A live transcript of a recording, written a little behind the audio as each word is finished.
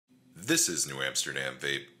This is New Amsterdam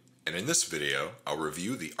Vape, and in this video, I'll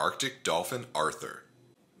review the Arctic Dolphin Arthur.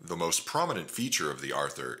 The most prominent feature of the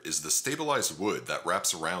Arthur is the stabilized wood that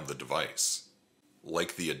wraps around the device.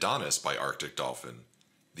 Like the Adonis by Arctic Dolphin,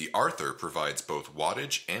 the Arthur provides both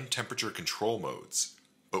wattage and temperature control modes,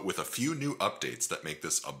 but with a few new updates that make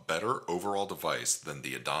this a better overall device than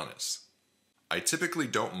the Adonis. I typically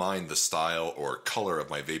don't mind the style or color of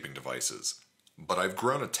my vaping devices, but I've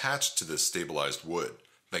grown attached to this stabilized wood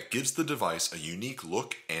that gives the device a unique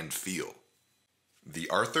look and feel. The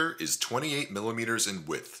Arthur is 28mm in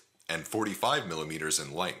width and 45mm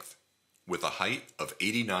in length, with a height of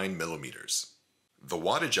 89mm. The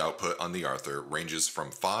wattage output on the Arthur ranges from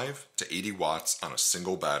 5 to 80 watts on a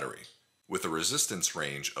single battery, with a resistance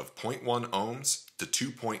range of 0.1 ohms to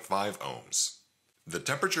 2.5 ohms. The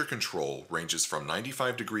temperature control ranges from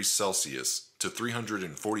 95 degrees Celsius to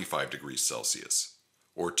 345 degrees Celsius,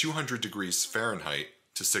 or 200 degrees Fahrenheit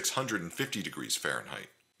to 650 degrees Fahrenheit,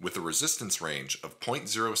 with a resistance range of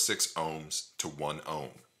 0.06 ohms to 1 ohm.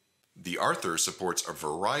 The Arthur supports a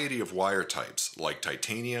variety of wire types like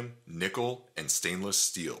titanium, nickel, and stainless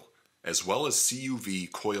steel, as well as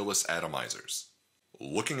CUV coilless atomizers.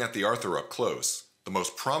 Looking at the Arthur up close, the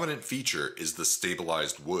most prominent feature is the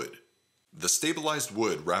stabilized wood. The stabilized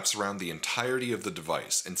wood wraps around the entirety of the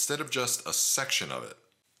device instead of just a section of it.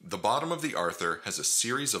 The bottom of the Arthur has a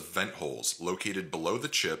series of vent holes located below the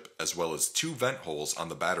chip, as well as 2 vent holes on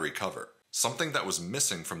the battery cover, something that was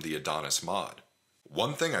missing from the Adonis mod.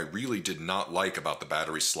 One thing I really did not like about the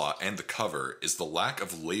battery slot and the cover is the lack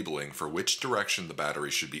of labeling for which direction the battery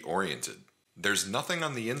should be oriented. There's nothing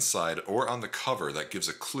on the inside or on the cover that gives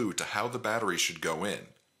a clue to how the battery should go in,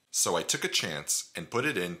 so I took a chance and put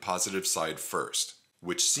it in positive side first,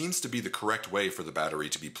 which seems to be the correct way for the battery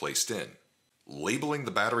to be placed in. Labeling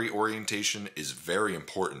the battery orientation is very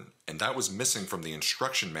important, and that was missing from the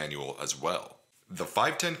instruction manual as well. The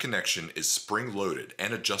 510 connection is spring-loaded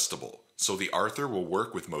and adjustable, so the Arthur will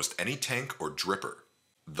work with most any tank or dripper.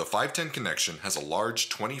 The 510 connection has a large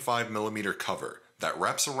 25mm cover that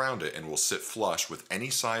wraps around it and will sit flush with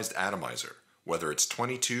any sized atomizer, whether it's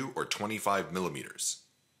 22 or 25mm.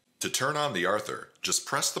 To turn on the Arthur, just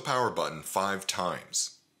press the power button 5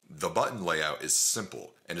 times. The button layout is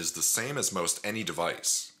simple and is the same as most any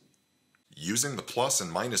device. Using the plus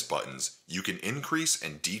and minus buttons, you can increase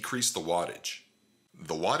and decrease the wattage.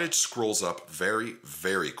 The wattage scrolls up very,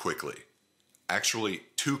 very quickly. Actually,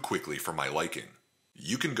 too quickly for my liking.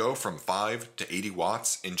 You can go from 5 to 80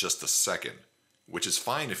 watts in just a second, which is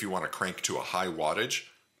fine if you want to crank to a high wattage,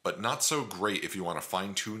 but not so great if you want to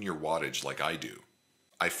fine-tune your wattage like I do.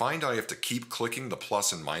 I find I have to keep clicking the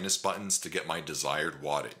plus and minus buttons to get my desired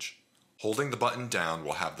wattage. Holding the button down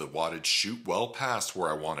will have the wattage shoot well past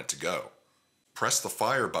where I want it to go. Press the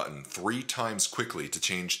fire button 3 times quickly to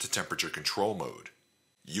change to temperature control mode.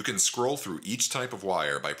 You can scroll through each type of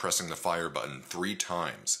wire by pressing the fire button 3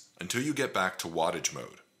 times until you get back to wattage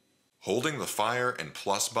mode. Holding the fire and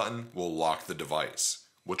plus button will lock the device,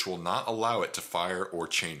 which will not allow it to fire or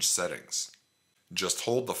change settings. Just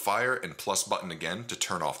hold the fire and plus button again to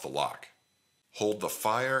turn off the lock. Hold the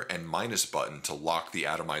fire and minus button to lock the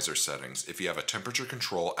atomizer settings if you have a temperature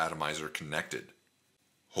control atomizer connected.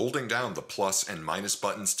 Holding down the plus and minus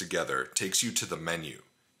buttons together takes you to the menu,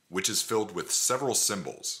 which is filled with several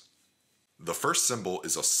symbols. The first symbol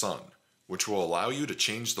is a sun, which will allow you to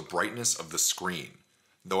change the brightness of the screen,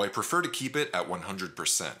 though I prefer to keep it at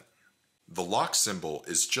 100%. The lock symbol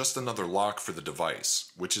is just another lock for the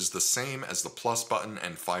device, which is the same as the plus button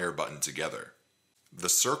and fire button together. The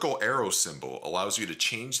circle arrow symbol allows you to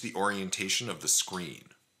change the orientation of the screen.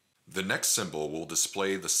 The next symbol will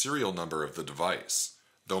display the serial number of the device,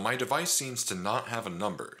 though my device seems to not have a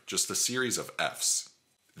number, just a series of Fs.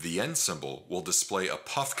 The N symbol will display a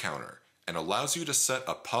puff counter and allows you to set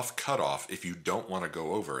a puff cutoff if you don't want to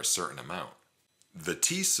go over a certain amount. The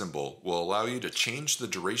T symbol will allow you to change the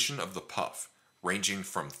duration of the puff, ranging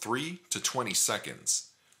from 3 to 20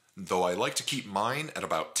 seconds, though I like to keep mine at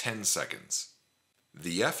about 10 seconds.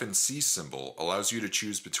 The F and C symbol allows you to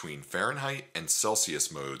choose between Fahrenheit and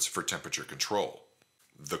Celsius modes for temperature control.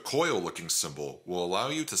 The coil-looking symbol will allow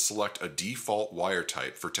you to select a default wire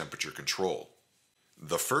type for temperature control.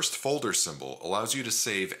 The first folder symbol allows you to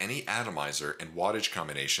save any atomizer and wattage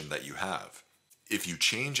combination that you have. If you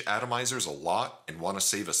change atomizers a lot and want to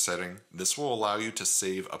save a setting, this will allow you to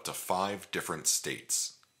save up to 5 different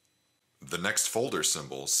states. The next folder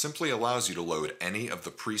symbol simply allows you to load any of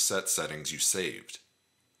the preset settings you saved.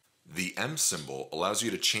 The M symbol allows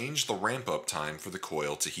you to change the ramp-up time for the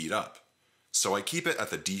coil to heat up, so I keep it at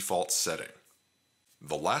the default setting.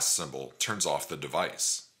 The last symbol turns off the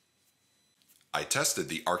device. I tested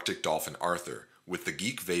the Arctic Dolphin Arthur with the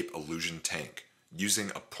GeekVape Illusion tank using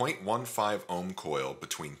a 0.15 ohm coil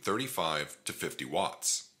between 35 to 50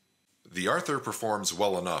 watts. The Arthur performs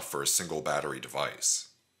well enough for a single battery device.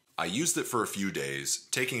 I used it for a few days,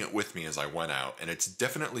 taking it with me as I went out, and it's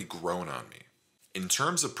definitely grown on me. In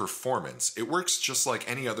terms of performance, it works just like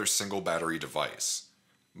any other single battery device.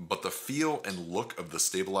 But the feel and look of the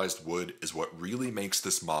stabilized wood is what really makes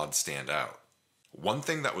this mod stand out. One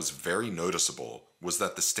thing that was very noticeable was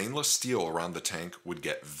that the stainless steel around the tank would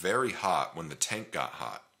get very hot when the tank got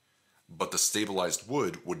hot, but the stabilized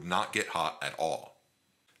wood would not get hot at all.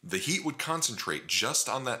 The heat would concentrate just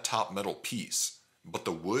on that top metal piece, but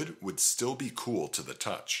the wood would still be cool to the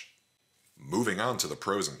touch. Moving on to the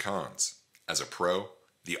pros and cons. As a pro,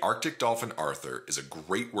 the Arctic Dolphin Arthur is a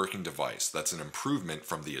great working device that's an improvement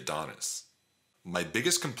from the Adonis. My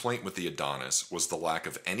biggest complaint with the Adonis was the lack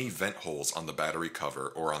of any vent holes on the battery cover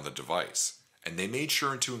or on the device, and they made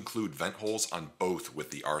sure to include vent holes on both with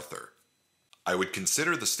the Arthur. I would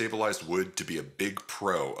consider the stabilized wood to be a big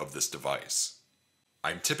pro of this device.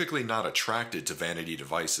 I'm typically not attracted to vanity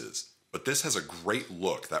devices, but this has a great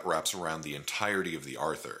look that wraps around the entirety of the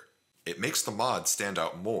Arthur. It makes the mod stand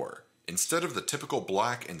out more, instead of the typical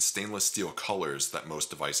black and stainless steel colors that most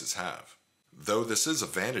devices have. Though this is a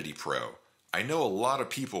vanity pro, I know a lot of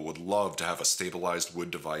people would love to have a stabilized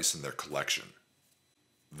wood device in their collection.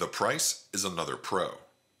 The price is another pro.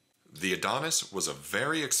 The Adonis was a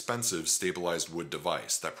very expensive stabilized wood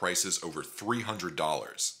device that prices over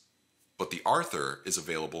 $300, but the Arthur is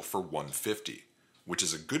available for $150, which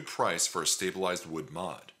is a good price for a stabilized wood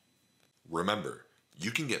mod. Remember,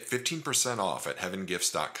 you can get 15% off at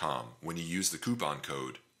heavengifts.com when you use the coupon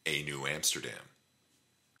code ANEWAMsterdam.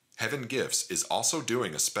 Heaven Gifts is also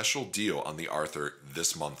doing a special deal on the Arthur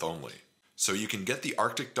this month only, so you can get the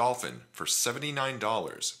Arctic Dolphin for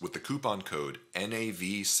 $79 with the coupon code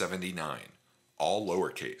NAV79, all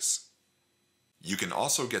lowercase. You can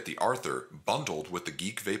also get the Arthur bundled with the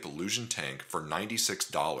GeekVape Illusion tank for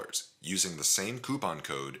 $96 using the same coupon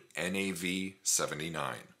code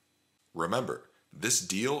NAV79. Remember, this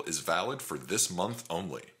deal is valid for this month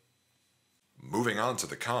only. Moving on to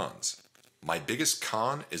the cons. My biggest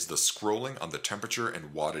con is the scrolling on the temperature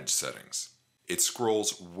and wattage settings. It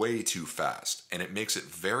scrolls way too fast, and it makes it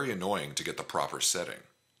very annoying to get the proper setting.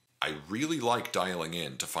 I really like dialing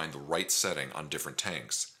in to find the right setting on different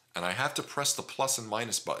tanks, and I have to press the plus and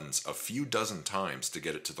minus buttons a few dozen times to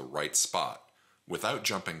get it to the right spot, without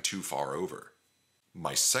jumping too far over.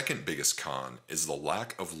 My second biggest con is the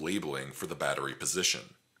lack of labeling for the battery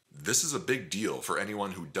position. This is a big deal for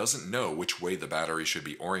anyone who doesn't know which way the battery should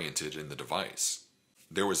be oriented in the device.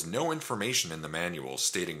 There was no information in the manual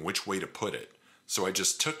stating which way to put it, so I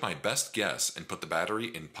just took my best guess and put the battery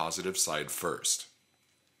in positive side first.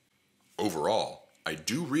 Overall, I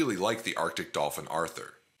do really like the Arctic Dolphin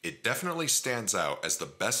Arthur. It definitely stands out as the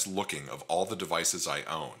best looking of all the devices I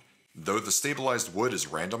own. Though the stabilized wood is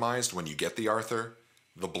randomized when you get the Arthur,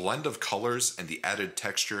 the blend of colors and the added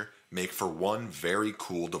texture make for one very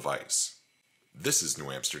cool device. This is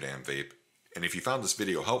New Amsterdam Vape, and if you found this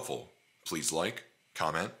video helpful, please like,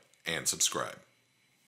 comment, and subscribe.